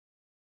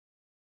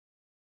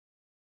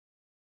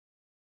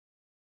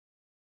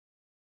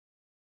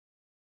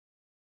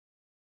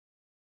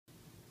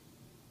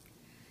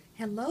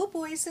Hello,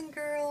 boys and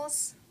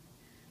girls.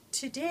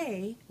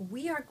 Today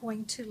we are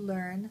going to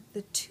learn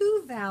the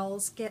Two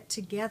Vowels Get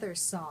Together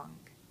song.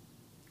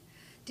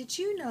 Did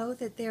you know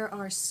that there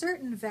are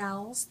certain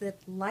vowels that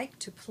like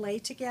to play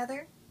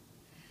together?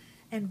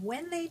 And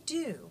when they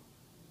do,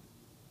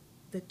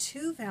 the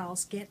two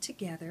vowels get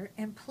together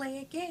and play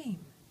a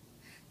game.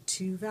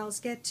 Two vowels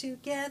get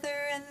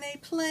together and they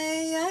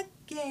play a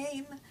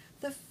game.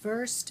 The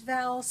first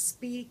vowel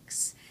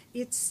speaks,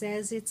 it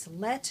says its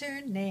letter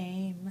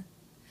name.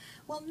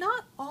 Well,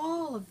 not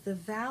all of the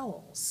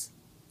vowels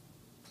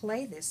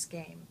play this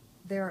game.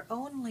 There are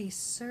only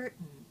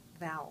certain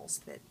vowels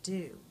that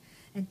do.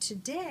 And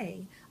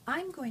today,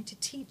 I'm going to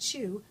teach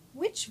you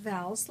which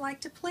vowels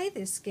like to play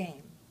this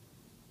game.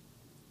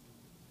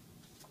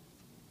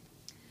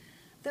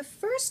 The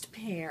first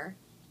pair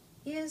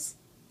is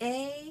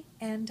A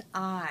and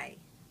I.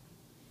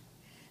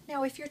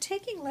 Now, if you're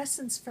taking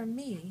lessons from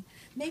me,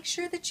 make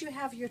sure that you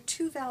have your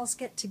Two Vowels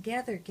Get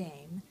Together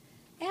game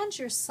and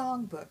your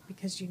songbook,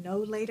 because you know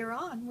later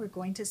on we're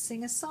going to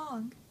sing a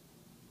song.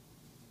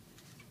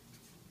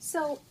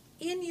 So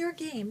in your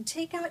game,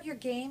 take out your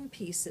game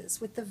pieces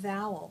with the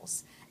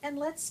vowels, and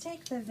let's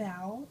take the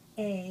vowel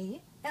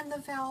A and the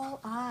vowel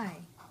I,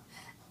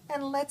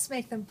 and let's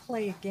make them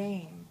play a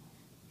game.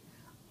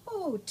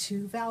 Oh,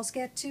 two vowels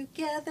get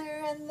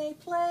together and they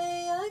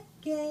play a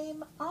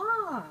game.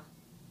 Ah,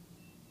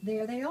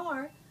 there they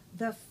are.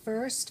 The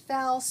first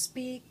vowel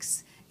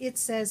speaks, it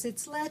says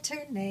its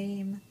letter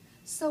name.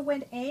 So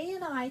when A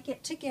and I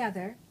get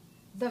together,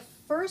 the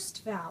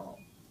first vowel,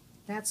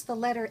 that's the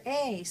letter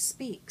A,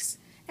 speaks,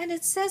 and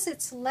it says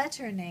its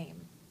letter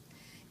name.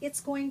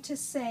 It's going to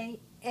say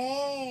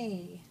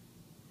A.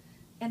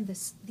 And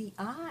the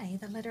I,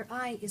 the letter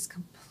I, is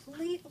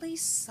completely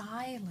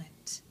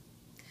silent.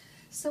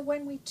 So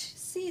when we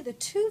see the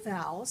two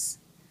vowels,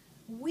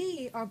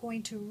 we are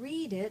going to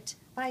read it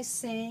by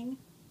saying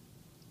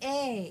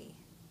A.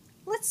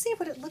 Let's see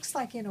what it looks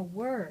like in a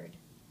word.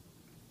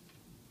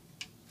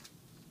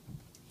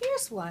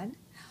 Here's one.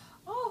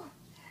 Oh,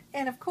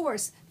 and of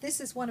course,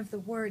 this is one of the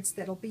words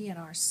that'll be in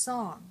our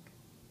song.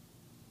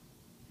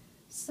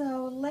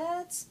 So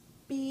let's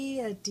be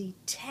a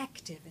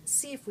detective and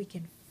see if we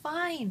can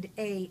find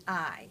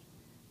AI.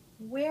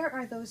 Where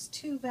are those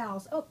two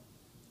vowels? Oh,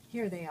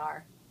 here they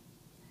are.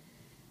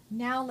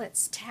 Now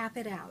let's tap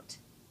it out.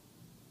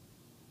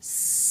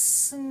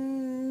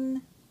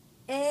 Snail.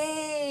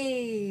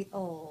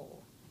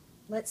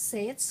 Let's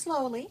say it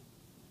slowly.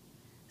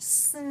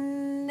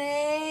 Snail.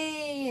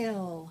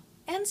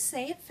 And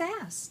say it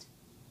fast.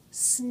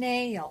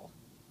 Snail.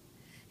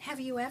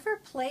 Have you ever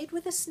played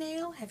with a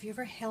snail? Have you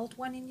ever held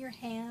one in your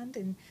hand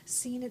and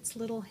seen its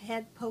little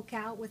head poke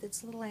out with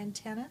its little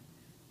antenna?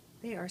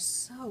 They are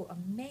so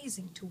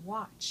amazing to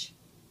watch.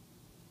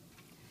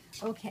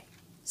 Okay,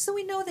 so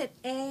we know that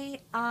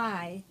A,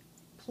 I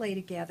play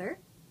together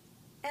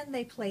and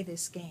they play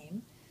this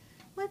game.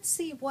 Let's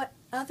see what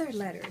other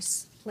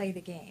letters play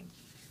the game.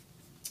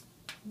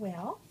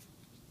 Well,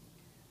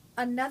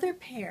 another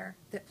pair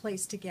that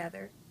plays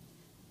together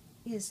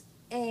is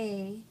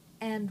A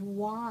and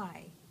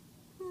Y.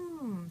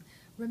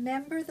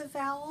 Remember the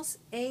vowels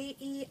A,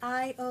 E,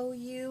 I, O,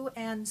 U,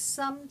 and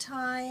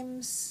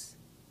sometimes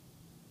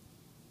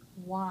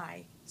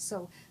Y.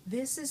 So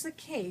this is a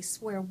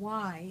case where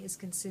Y is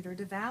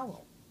considered a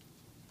vowel.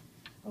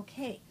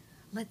 Okay,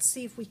 let's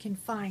see if we can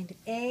find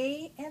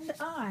A and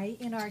I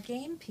in our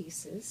game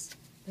pieces.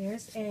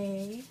 There's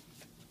A.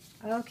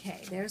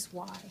 Okay, there's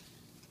Y.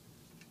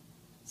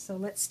 So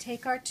let's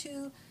take our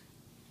two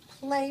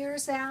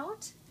players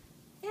out,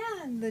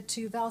 and the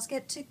two vowels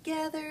get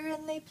together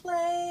and they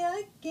play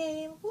a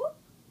game. Whoop.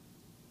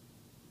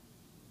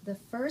 The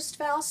first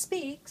vowel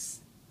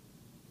speaks,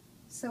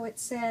 so it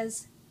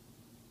says,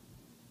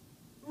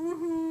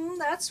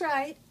 that's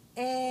right,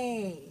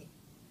 A.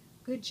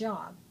 Good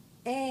job,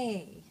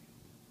 A.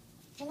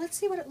 Well, let's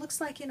see what it looks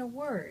like in a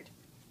word.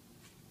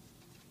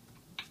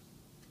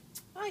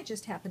 I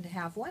just happen to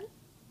have one.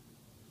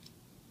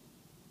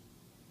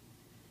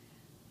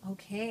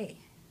 Okay,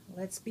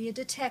 let's be a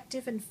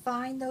detective and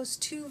find those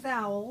two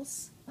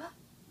vowels.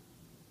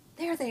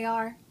 There they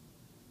are.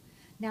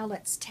 Now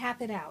let's tap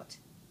it out.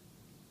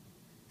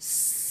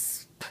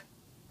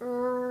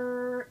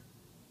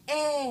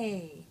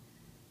 A.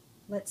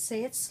 Let's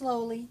say it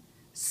slowly.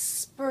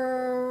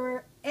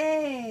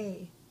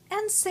 A.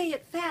 And say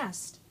it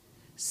fast.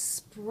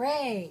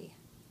 Spray.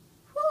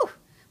 Whew.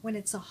 When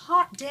it's a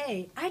hot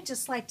day, I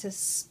just like to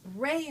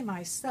spray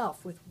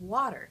myself with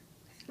water.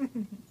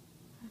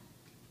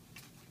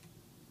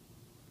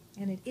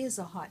 And it is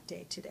a hot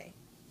day today.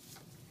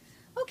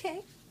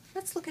 Okay,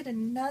 let's look at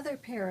another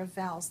pair of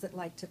vowels that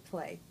like to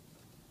play.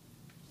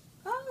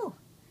 Oh,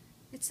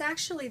 it's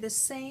actually the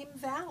same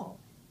vowel,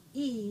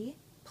 E,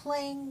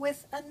 playing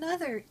with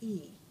another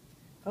E.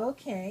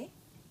 Okay,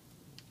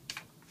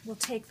 we'll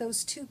take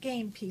those two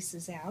game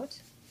pieces out.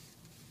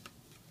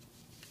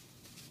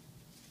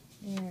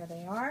 There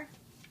they are.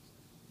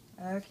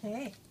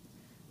 Okay,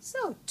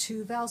 so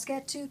two vowels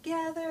get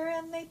together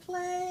and they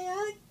play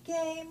a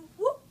game.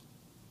 Whoop.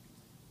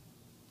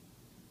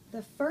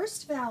 The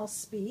first vowel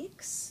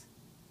speaks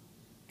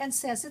and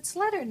says its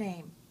letter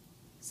name.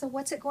 So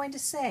what's it going to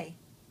say?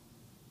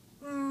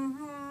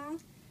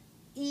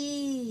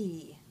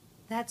 E.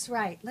 That's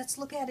right. Let's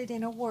look at it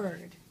in a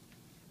word.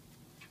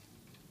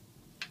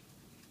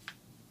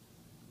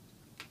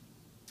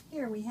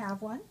 Here we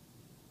have one.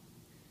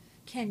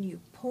 Can you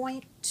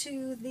point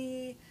to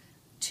the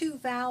two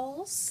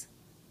vowels?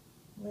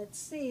 Let's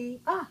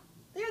see. Ah,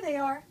 there they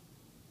are.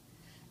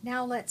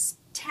 Now let's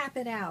tap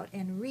it out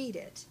and read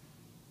it.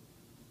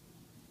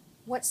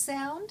 What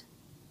sound?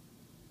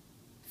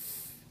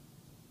 F.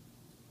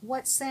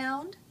 What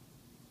sound?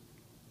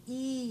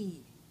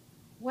 E.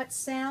 What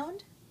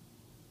sound?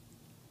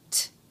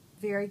 T.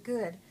 Very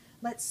good.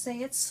 Let's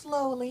say it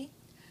slowly.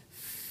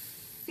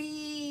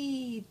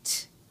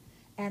 Feet.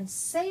 And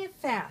say it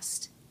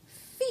fast.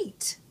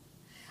 Feet.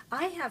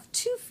 I have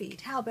 2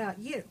 feet. How about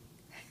you?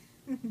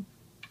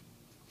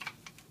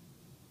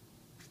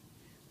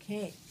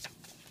 Okay.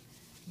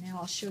 Now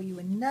I'll show you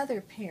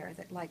another pair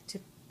that like to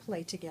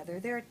play together.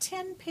 There are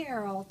 10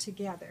 pair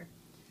altogether.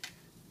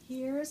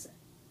 Here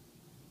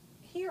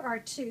are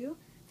 2,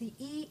 the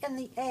E and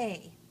the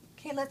A.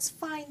 Okay, let's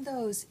find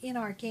those in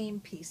our game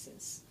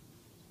pieces.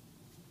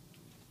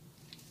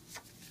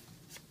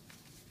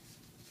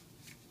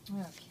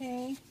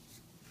 Okay.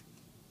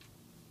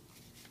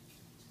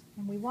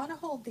 And we want to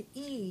hold the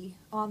E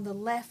on the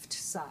left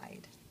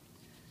side.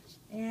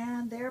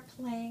 And they're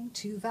playing.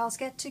 2 vowels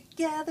get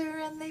together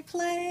and they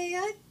play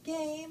a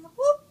game.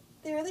 Whoop!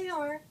 There they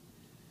are.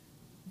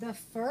 The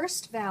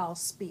first vowel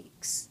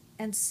speaks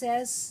and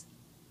says,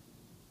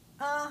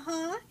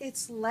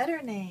 its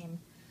letter name.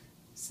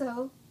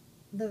 So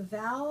the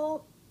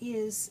vowel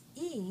is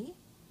E.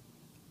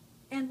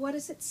 And what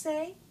does it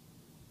say?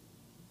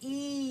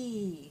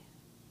 E.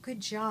 Good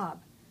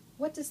job.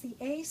 What does the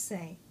A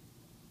say?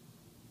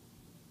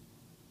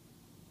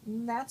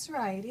 That's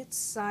right, it's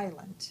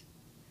silent.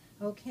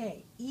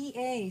 Okay,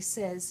 EA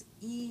says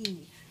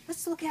E.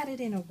 Let's look at it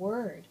in a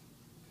word.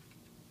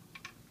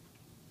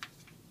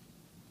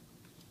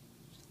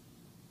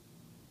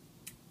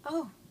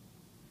 Oh,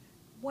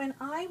 when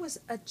I was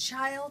a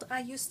child, I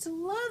used to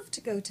love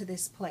to go to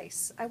this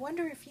place. I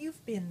wonder if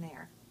you've been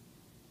there.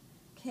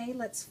 Okay,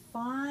 let's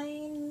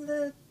find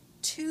the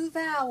 2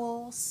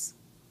 vowels.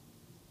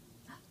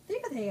 There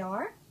they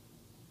are.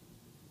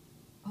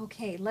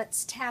 Okay,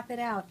 let's tap it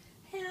out.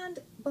 And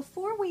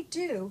before we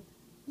do,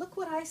 look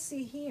what I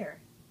see here.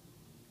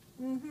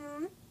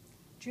 Do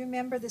you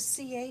remember the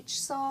CH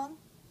song?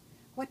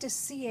 What does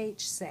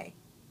CH say?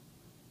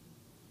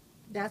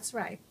 That's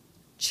right.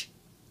 Ch.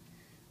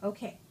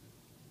 Okay,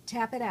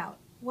 tap it out.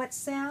 What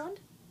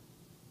sound?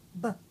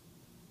 B.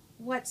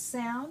 What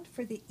sound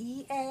for the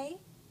EA?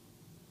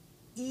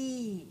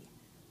 E.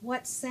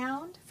 What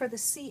sound for the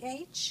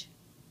CH?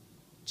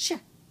 Ch.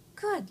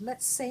 Good.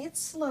 Let's say it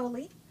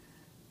slowly.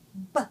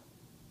 B.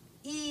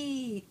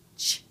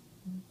 Each.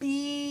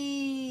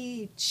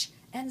 Beach.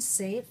 And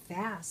say it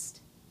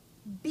fast.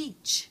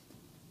 Beach.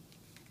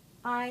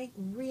 I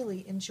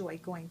really enjoy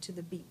going to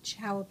the beach.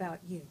 How about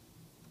you?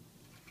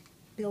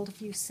 Build a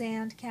few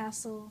sand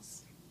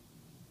castles.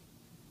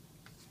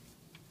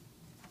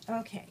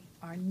 Okay,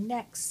 our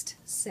next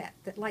set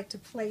that like to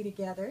play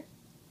together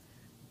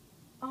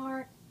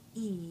are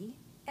E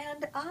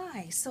and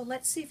I. So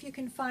let's see if you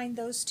can find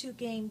those 2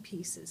 game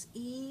pieces,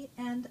 E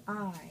and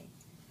I.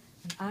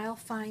 And I'll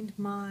find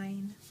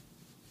mine.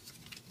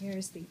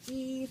 Here's the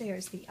E,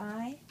 there's the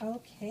I.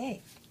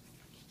 Okay.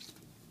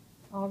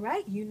 All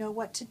right, you know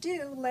what to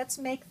do. Let's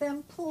make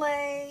them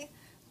play.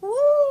 Woo!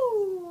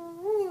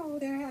 Woo!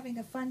 They're having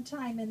a fun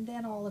time, and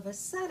then all of a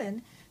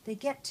sudden, they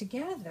get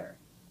together.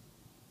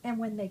 And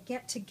when they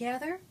get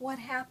together, what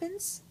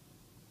happens?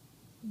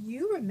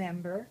 You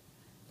remember,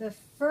 the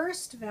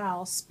first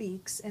vowel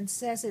speaks and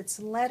says its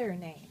letter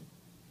name.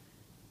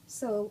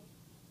 So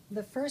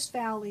the first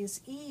vowel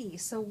is E.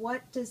 So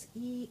what does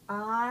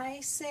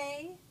E-I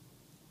say?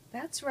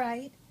 That's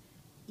right,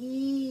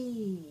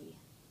 E.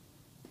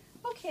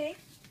 Okay,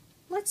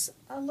 let's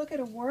look at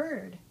a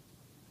word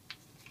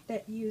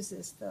that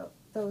uses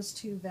those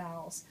 2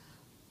 vowels.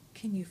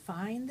 Can you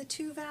find the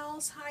 2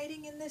 vowels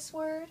hiding in this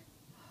word?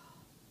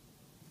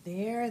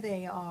 There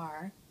they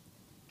are.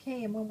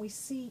 Okay, and when we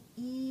see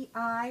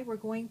E-I, we're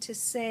going to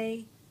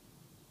say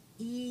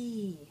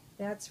E.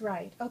 That's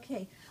right.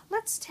 Okay,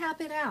 let's tap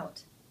it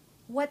out.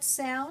 What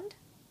sound?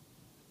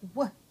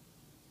 W.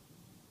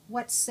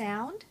 What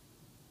sound?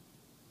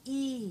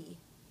 E.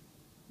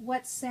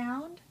 What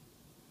sound?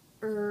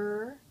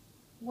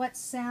 What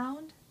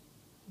sound?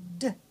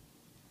 D.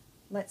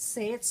 Let's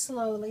say it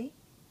slowly.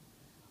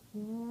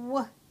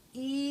 Weird.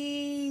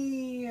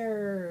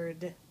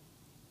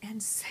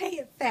 And say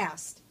it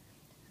fast.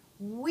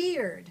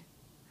 Weird.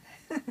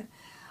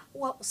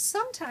 Well,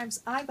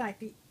 sometimes I might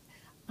be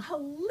a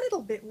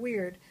little bit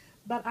weird,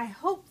 but I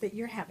hope that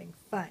you're having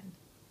fun.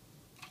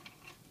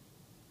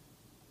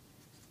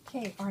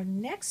 Okay, our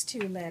next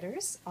 2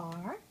 letters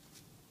are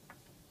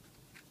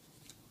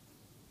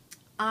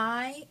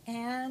I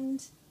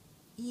and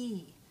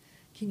E.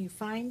 Can you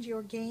find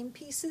your game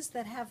pieces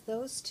that have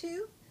those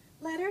two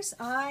letters?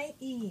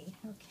 I-E,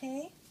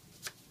 okay?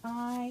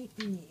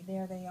 I-E,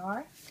 there they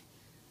are.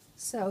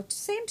 So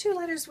same two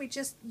letters we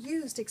just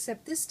used,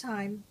 except this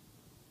time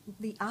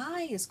the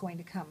I is going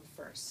to come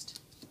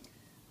first.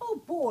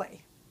 Oh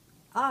boy,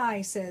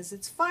 I says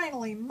it's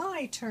finally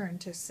my turn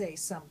to say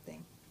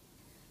something.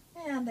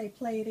 And they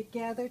play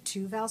together,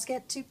 two vowels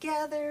get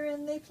together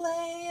and they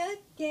play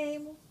a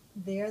game.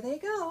 There they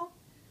go.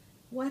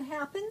 What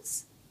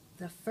happens?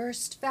 The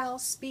first vowel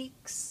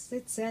speaks,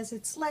 it says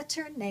its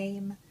letter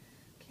name.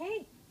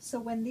 Okay, so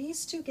when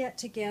these two get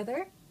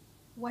together,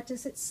 what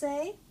does it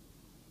say?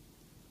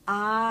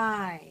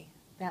 I.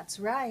 That's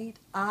right,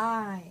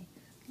 I.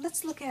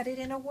 Let's look at it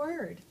in a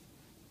word.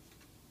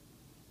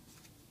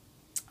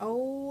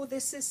 Oh,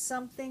 this is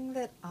something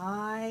that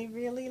I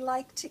really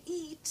like to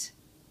eat.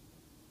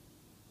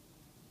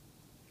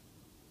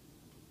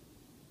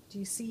 Do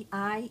you see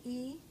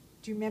I-E?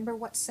 Do you remember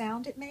what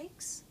sound it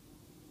makes?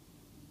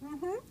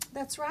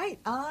 That's right,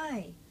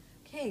 I.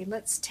 Okay,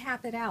 let's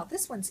tap it out.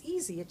 This one's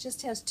easy. It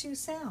just has two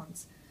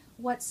sounds.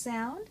 What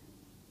sound?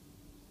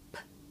 P.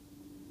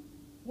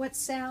 What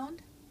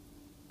sound?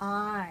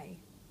 I.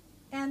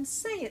 And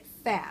say it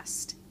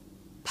fast.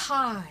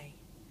 Pie.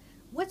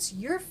 What's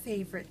your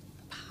favorite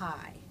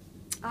pie?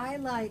 I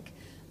like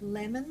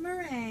lemon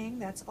meringue.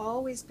 That's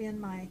always been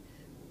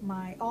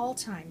my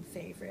all-time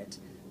favorite.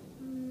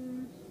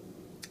 I'm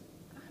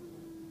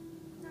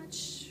not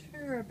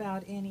sure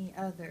about any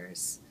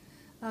others.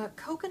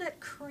 Coconut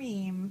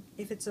cream,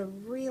 if it's a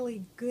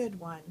really good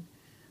one,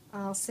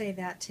 I'll say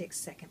that takes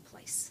second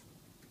place.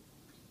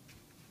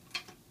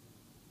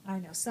 I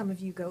know some of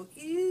you go,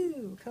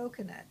 ew,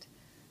 coconut,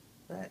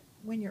 but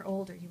when you're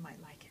older you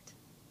might like it.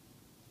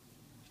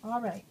 All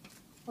right,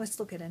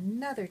 let's look at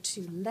another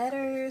two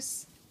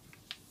letters.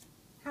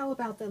 How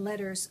about the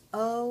letters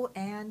O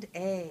and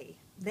A?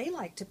 They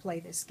like to play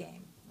this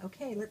game.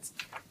 Okay, let's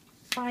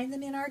find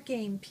them in our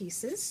game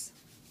pieces.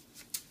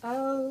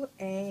 O,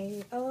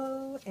 A,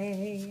 O,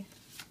 A.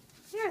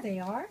 There they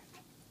are.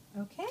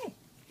 Okay.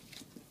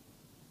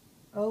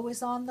 O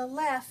is on the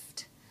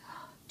left.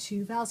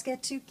 Two vowels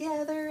get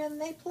together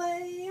and they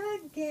play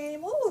a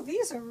game. Oh,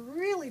 these are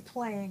really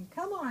playing.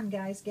 Come on,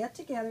 guys, get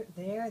together.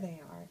 There they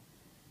are.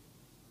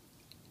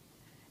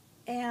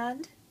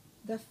 And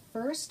the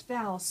first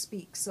vowel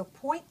speaks. So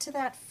point to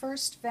that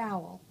first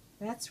vowel.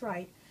 That's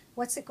right.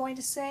 What's it going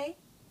to say?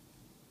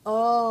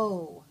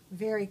 Oh,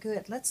 very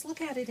good. Let's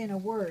look at it in a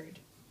word.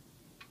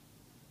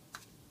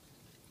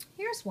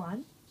 Here's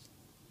one.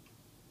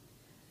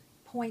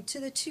 Point to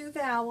the two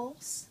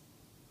vowels.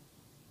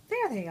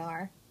 There they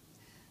are.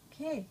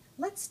 Okay,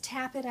 let's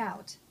tap it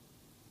out.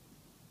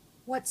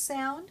 What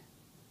sound?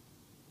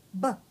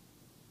 B.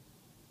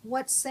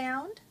 What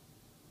sound?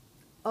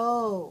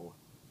 O.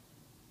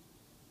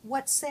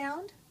 What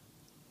sound?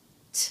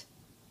 T.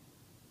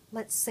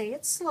 Let's say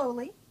it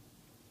slowly.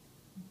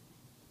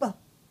 B.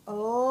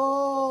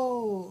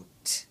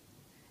 Oat.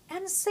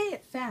 And say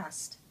it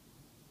fast.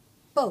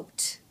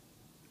 Boat.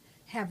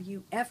 Have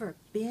you ever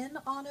been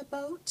on a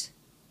boat?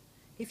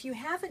 If you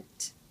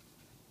haven't,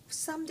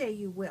 someday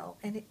you will,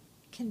 and it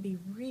can be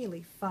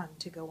really fun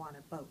to go on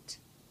a boat.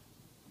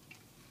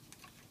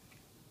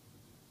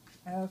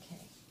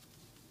 Okay.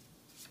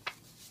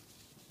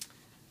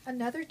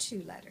 Another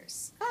two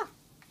letters.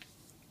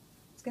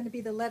 It's going to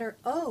be the letter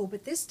O,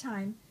 but this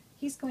time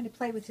he's going to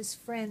play with his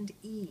friend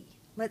E.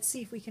 Let's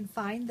see if we can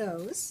find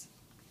those.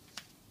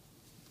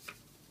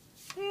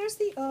 There's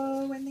the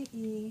O and the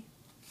E.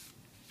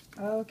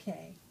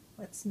 Okay,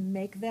 let's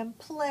make them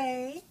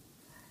play.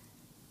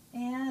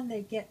 And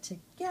they get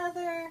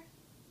together.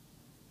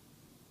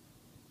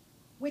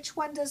 Which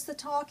one does the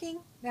talking?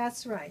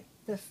 That's right.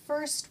 The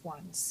first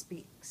one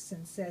speaks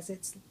and says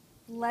its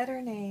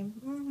letter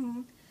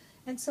name.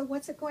 And so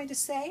what's it going to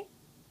say?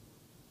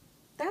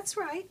 That's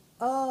right.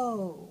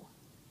 Oh.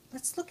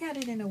 Let's look at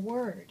it in a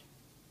word.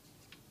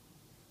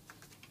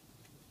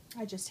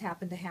 I just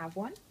happen to have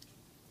one.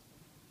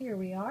 Here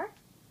we are.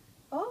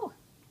 Oh,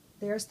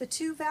 there's the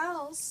two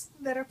vowels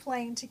that are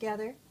playing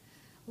together.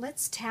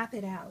 Let's tap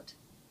it out.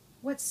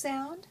 What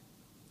sound?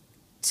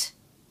 T.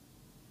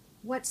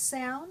 What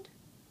sound?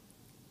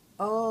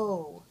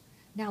 O.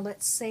 Now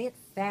let's say it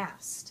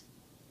fast.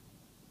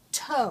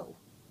 Toe.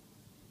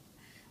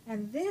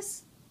 And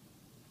this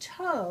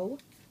toe,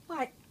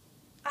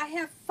 I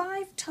have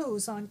 5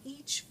 toes on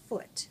each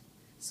foot.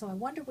 So I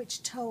wonder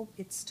which toe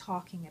it's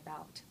talking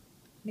about.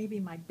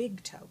 Maybe my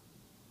big toe.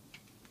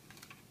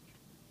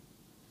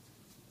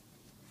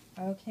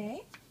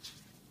 Okay.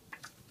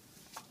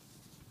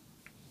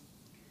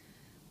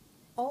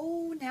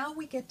 Oh, now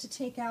we get to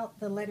take out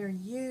the letter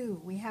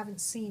U. We haven't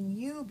seen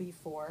U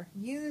before.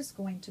 U's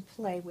going to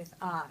play with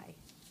I.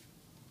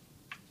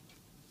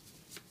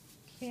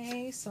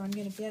 Okay, so I'm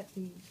going to get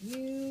the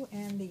U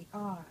and the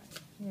I.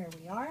 There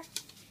we are.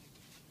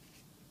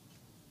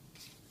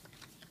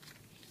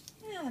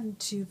 And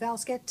two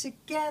vowels get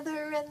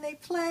together and they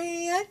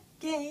play a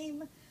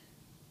game.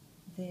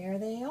 There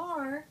they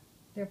are.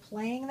 They're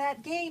playing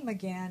that game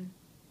again.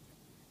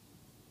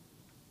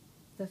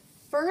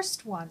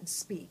 first one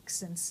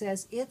speaks and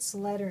says its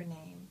letter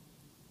name.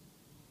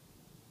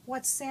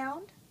 What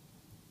sound?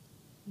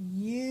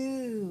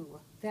 U.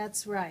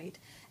 That's right.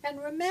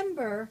 And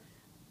remember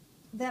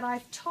that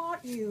I've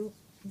taught you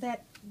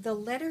that the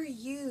letter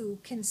U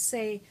can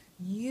say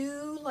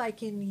U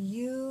like in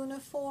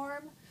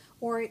uniform,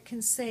 or it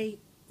can say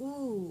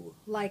oo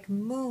like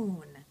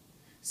moon.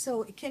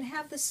 So it can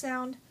have the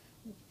sound,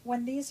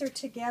 when these are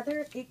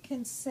together, it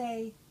can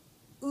say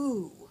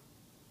ooh.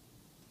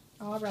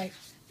 All right,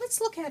 let's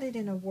look at it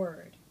in a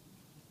word.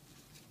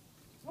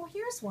 Oh,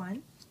 here's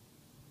one.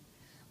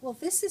 Well,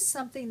 this is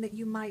something that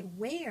you might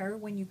wear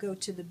when you go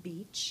to the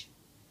beach.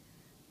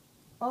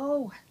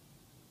 Oh,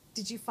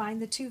 did you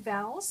find the two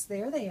vowels?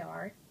 There they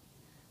are.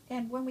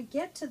 And when we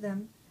get to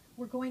them,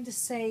 we're going to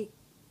say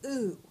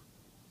ooh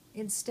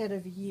instead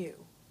of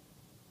you.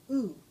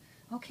 Ooh.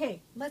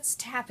 Okay, let's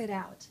tap it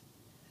out.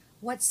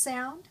 What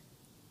sound?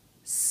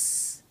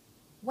 S.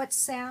 What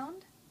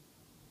sound?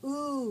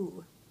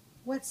 Ooh.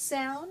 What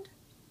sound?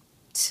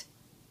 T.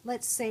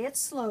 Let's say it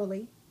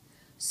slowly.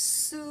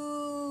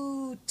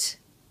 Suit.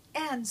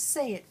 And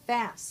say it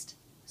fast.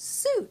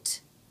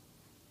 Suit.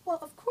 Well,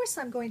 of course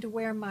I'm going to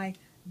wear my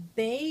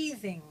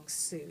bathing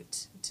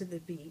suit to the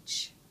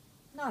beach,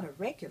 not a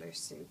regular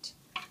suit.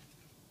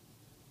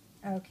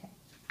 Okay.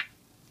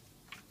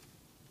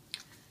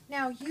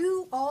 Now,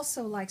 U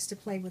also likes to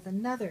play with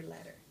another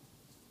letter.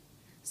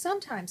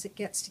 Sometimes it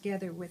gets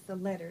together with the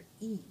letter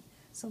E.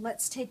 So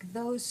let's take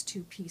those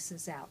two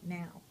pieces out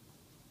now.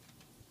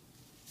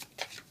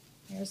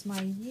 There's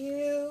my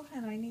U,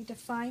 and I need to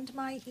find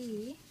my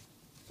E.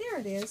 There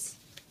it is.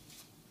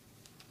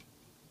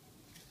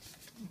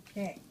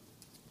 Okay.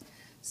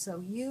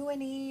 So U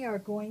and E are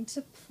going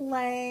to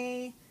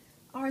play.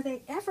 Are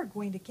they ever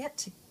going to get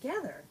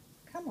together?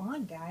 Come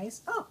on,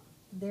 guys. Oh,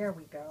 there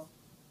we go.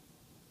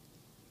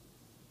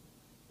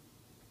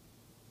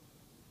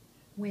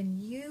 When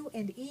U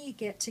and E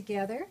get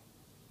together,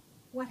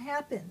 what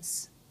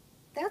happens?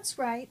 That's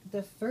right,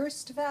 the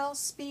first vowel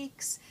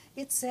speaks.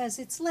 It says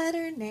its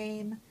letter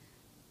name.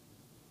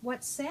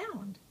 What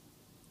sound?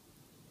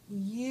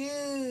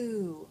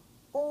 U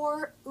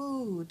or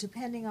oo,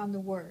 depending on the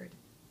word.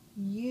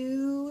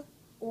 U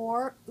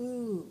or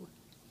oo.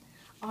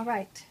 All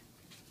right,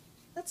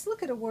 let's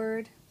look at a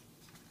word.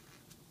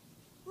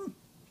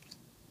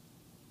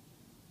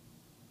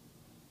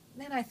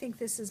 And I think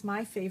this is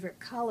my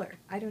favorite color.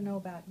 I don't know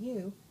about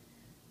you.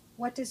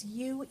 What does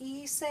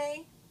UE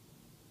say?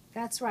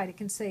 That's right, it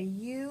can say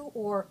U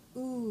or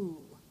ooh.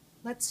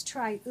 Let's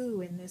try ooh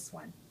in this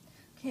one.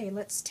 Okay,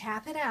 let's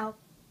tap it out.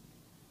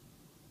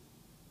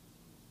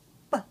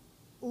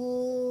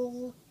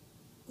 B-l,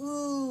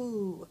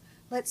 ooh.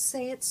 Let's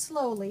say it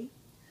slowly.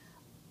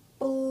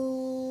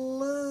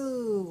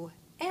 Blue.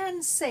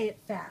 And say it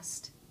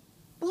fast.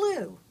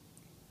 Blue.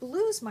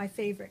 Blue's my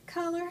favorite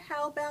color.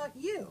 How about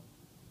you?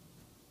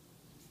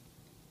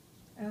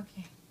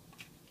 Okay.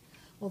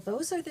 Well,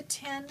 those are the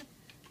 10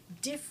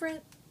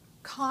 different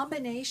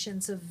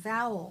combinations of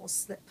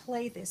vowels that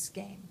play this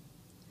game.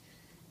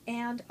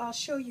 And I'll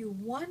show you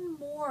one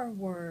more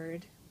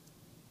word.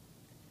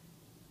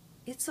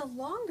 It's a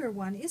longer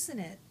one, isn't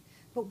it?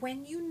 But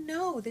when you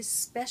know this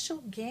special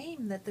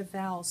game that the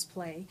vowels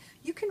play,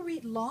 you can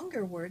read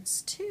longer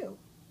words too.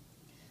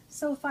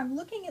 So if I'm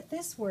looking at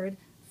this word,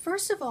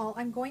 first of all,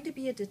 I'm going to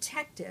be a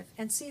detective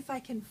and see if I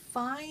can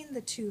find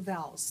the two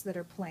vowels that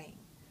are playing.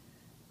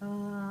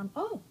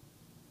 Oh,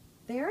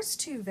 there's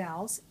two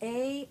vowels,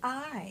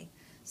 A-I.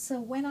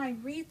 So when I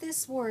read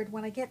this word,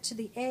 when I get to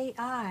the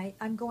A-I,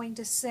 I'm going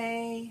to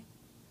say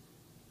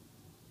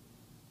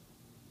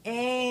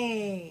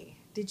A.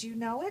 Did you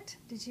know it?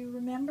 Did you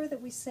remember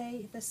that we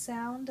say the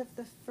sound of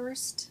the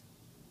first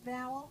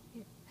vowel?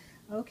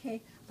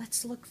 Okay,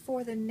 let's look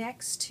for the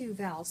next two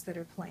vowels that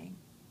are playing.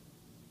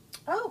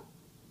 Oh,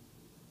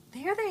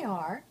 there they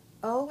are.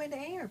 O and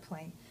A are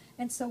playing.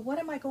 And so what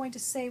am I going to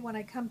say when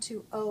I come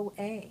to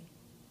O-A?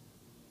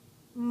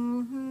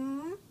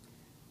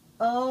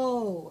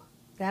 Oh,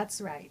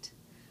 that's right.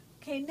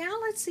 Okay, now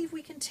let's see if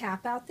we can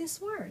tap out this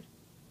word.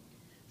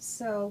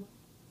 So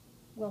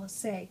we'll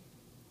say,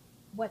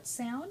 what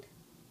sound?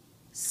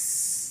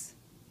 S.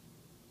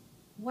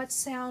 What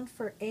sound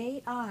for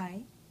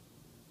A-I?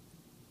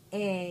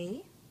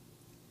 A.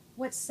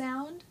 What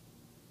sound?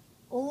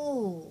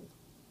 O.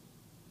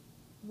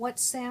 What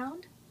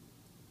sound?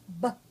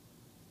 B.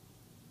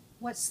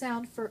 What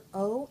sound for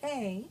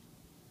O-A?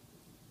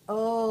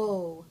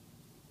 O.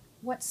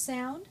 What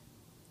sound?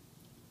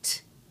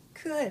 T.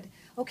 Good.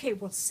 Okay,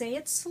 we'll say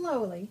it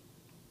slowly.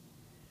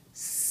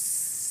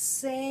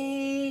 Sailboat.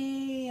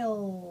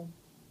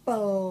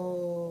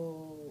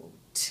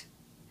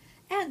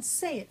 And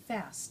say it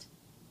fast.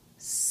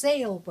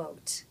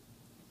 Sailboat.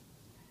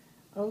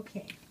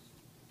 Okay.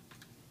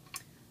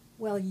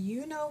 Well,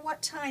 you know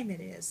what time it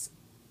is.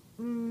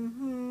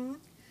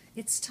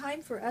 It's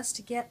time for us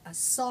to get a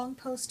song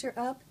poster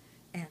up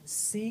and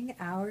sing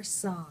our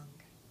song.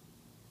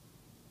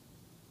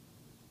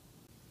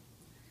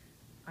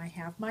 I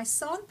have my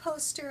song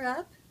poster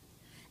up,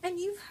 and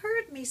you've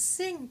heard me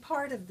sing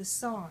part of the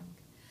song.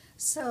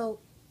 So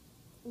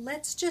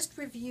let's just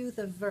review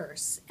the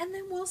verse and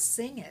then we'll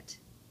sing it.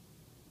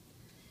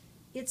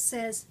 It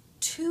says,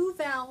 two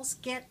vowels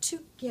get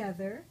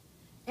together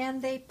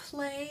and they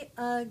play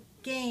a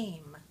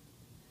game.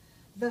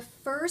 The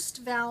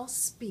first vowel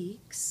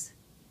speaks.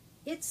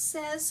 It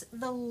says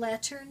the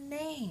letter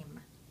name.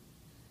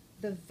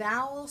 The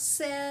vowel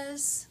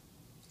says.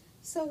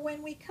 So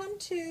when we come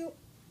to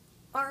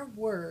our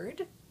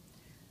word,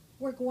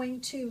 we're going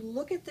to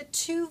look at the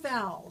two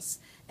vowels,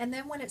 and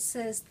then when it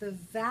says the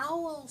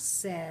vowel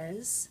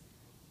says,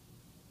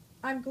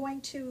 I'm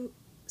going to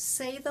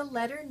say the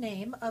letter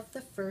name of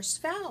the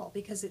first vowel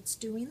because it's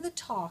doing the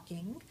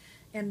talking,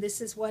 and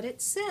this is what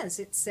it says.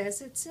 It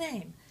says its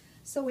name.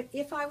 So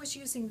if I was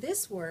using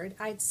this word,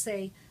 I'd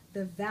say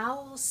the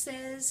vowel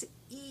says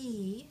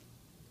E,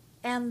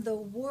 and the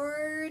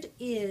word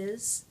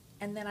is,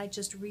 and then I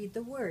just read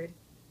the word,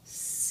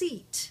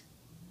 seat.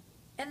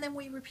 And then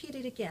we repeat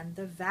it again.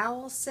 The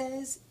vowel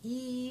says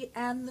E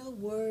and the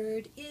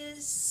word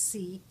is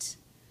seat.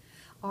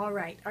 All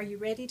right, are you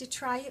ready to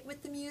try it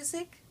with the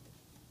music?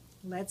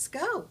 Let's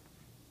go.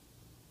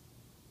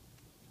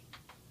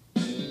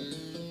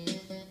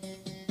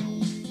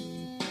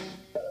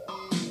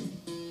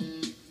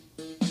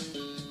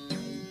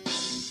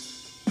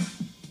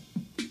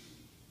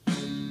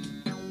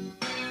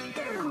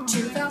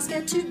 Two vowels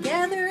get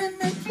together and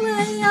they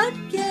play a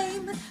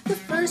game. The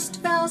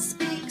first vowel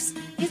speaks,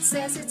 it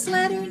says its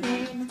letter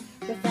name.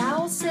 The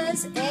vowel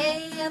says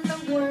A and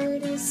the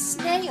word is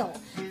snail.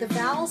 The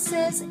vowel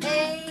says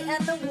A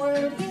and the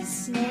word is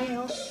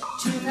snail.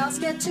 Two vowels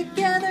get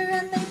together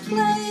and they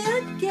play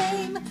a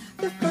game.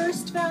 The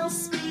first vowel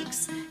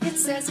speaks, it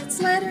says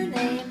its letter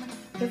name.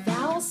 The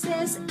vowel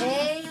says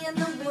A and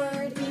the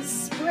word is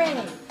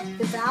spray.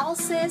 The vowel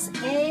says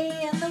A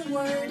and the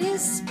word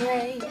is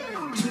spray.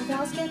 Two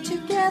vowels get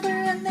together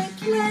and they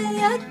play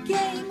a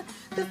game.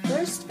 The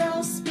first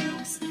vowel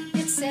speaks,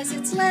 it says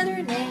its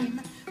letter name.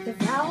 The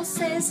vowel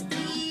says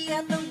E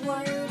and the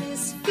word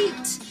is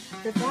feet.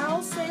 The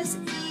vowel says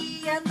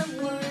E and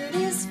the word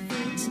is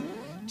feet.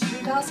 Two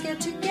vowels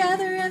get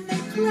together and they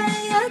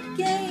play a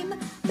game.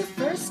 The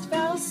first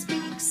vowel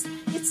speaks,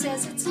 it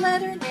says its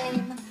letter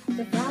name.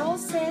 The vowel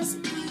says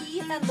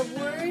E and the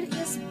word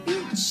is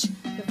beach.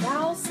 The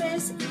vowel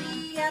says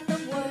E and the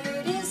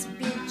word is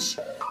beach.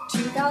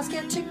 Two vowels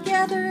get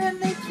together and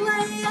they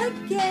play a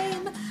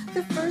game.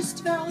 The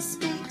first vowel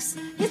speaks,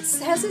 it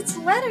says its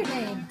letter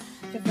name.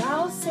 The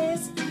vowel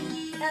says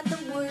E and the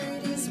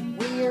word is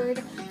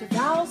weird. The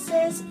vowel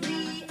says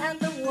E and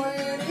the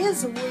word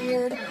is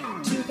weird.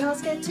 Two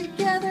vowels get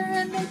together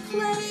and they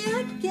play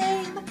a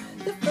game.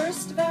 The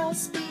first vowel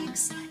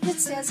speaks, it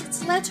says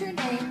its letter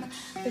name.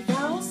 The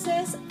vowel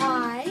says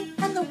I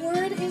and the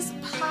word is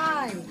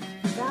pie.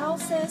 The vowel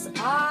says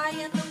I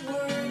and the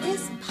word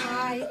is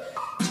pie.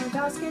 Two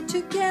vowels get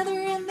together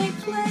and they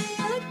play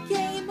a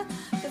game.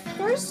 The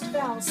first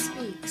vowel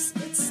speaks,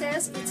 it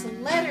says its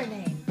letter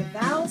name. The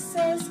vowel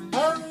says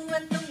O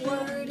and the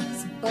word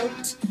is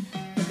boat.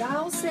 The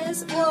vowel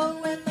says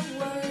O and the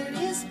word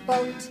is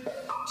boat.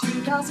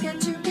 Two vowels get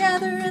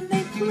together and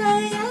they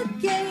play a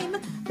game.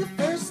 The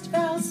first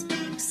vowel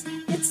speaks,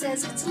 it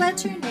says its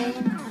letter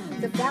name.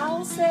 The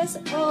vowel says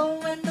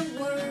O and the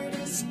word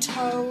is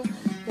toe.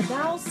 The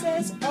vowel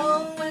says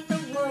O and the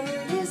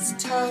word is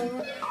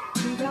toe.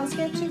 Two vowels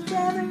get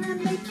together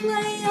and they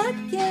play a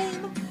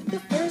game. The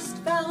first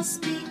vowel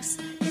speaks,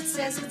 it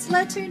says its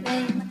letter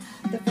name.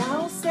 The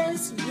vowel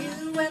says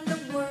U and the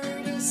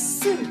word is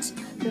suit.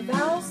 The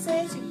vowel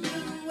says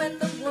U and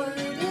the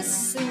word is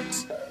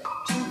suit.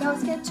 Two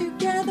vowels get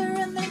together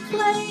and they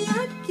play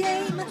a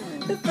game.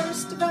 The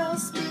first vowel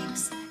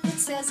speaks, it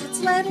says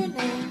its letter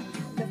name.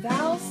 The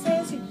vowel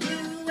says U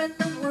and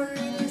the word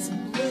is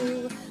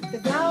blue. The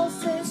vowel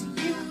says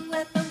U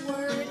and the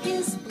word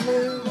is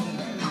blue.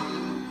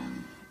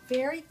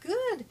 Very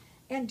good.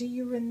 And do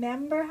you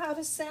remember how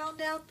to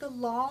sound out the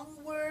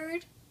long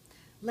word?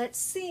 Let's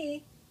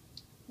see.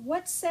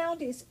 What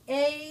sound is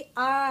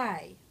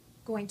A-I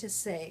going to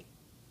say?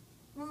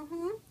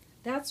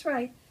 That's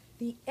right.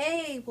 The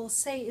A will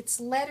say its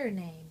letter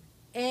name,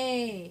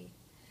 A.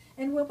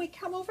 And when we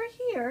come over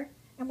here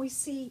and we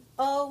see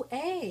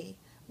O-A,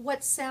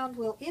 what sound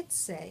will it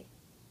say?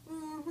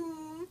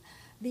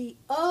 The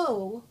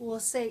O will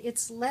say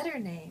its letter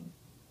name,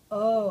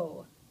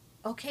 O.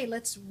 Okay,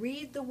 let's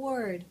read the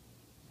word.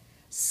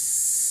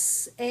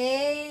 Sailboat.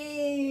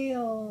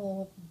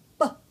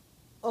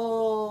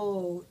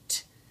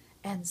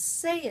 And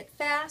say it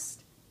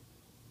fast.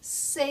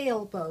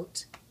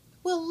 Sailboat.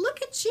 Well,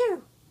 look at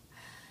you.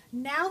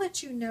 Now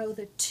that you know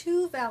the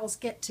two vowels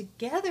get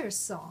together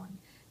song,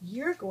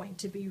 you're going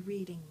to be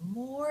reading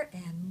more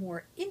and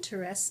more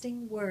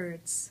interesting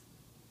words.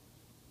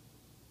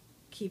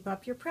 Keep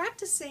up your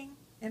practicing,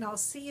 and I'll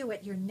see you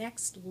at your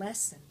next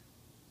lesson.